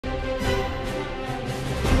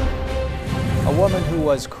A woman who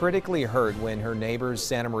was critically hurt when her neighbor's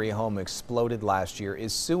Santa Maria home exploded last year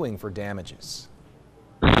is suing for damages.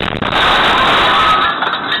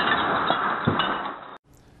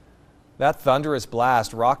 That thunderous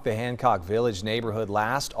blast rocked the Hancock Village neighborhood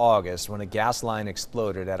last August when a gas line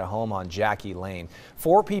exploded at a home on Jackie Lane.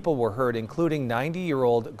 4 people were hurt, including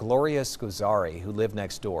 90-year-old Gloria Scozzari, who lived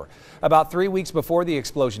next door. About 3 weeks before the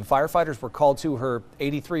explosion, firefighters were called to her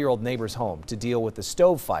 83-year-old neighbor's home to deal with the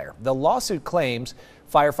stove fire. The lawsuit claims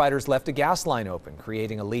firefighters left a gas line open,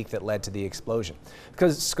 creating a leak that led to the explosion.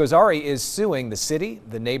 Because Scozzari is suing the city,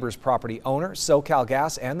 the neighbor's property owner, SoCal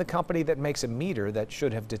Gas, and the company that makes a meter that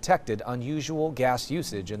should have detected unusual gas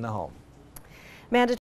usage in the home.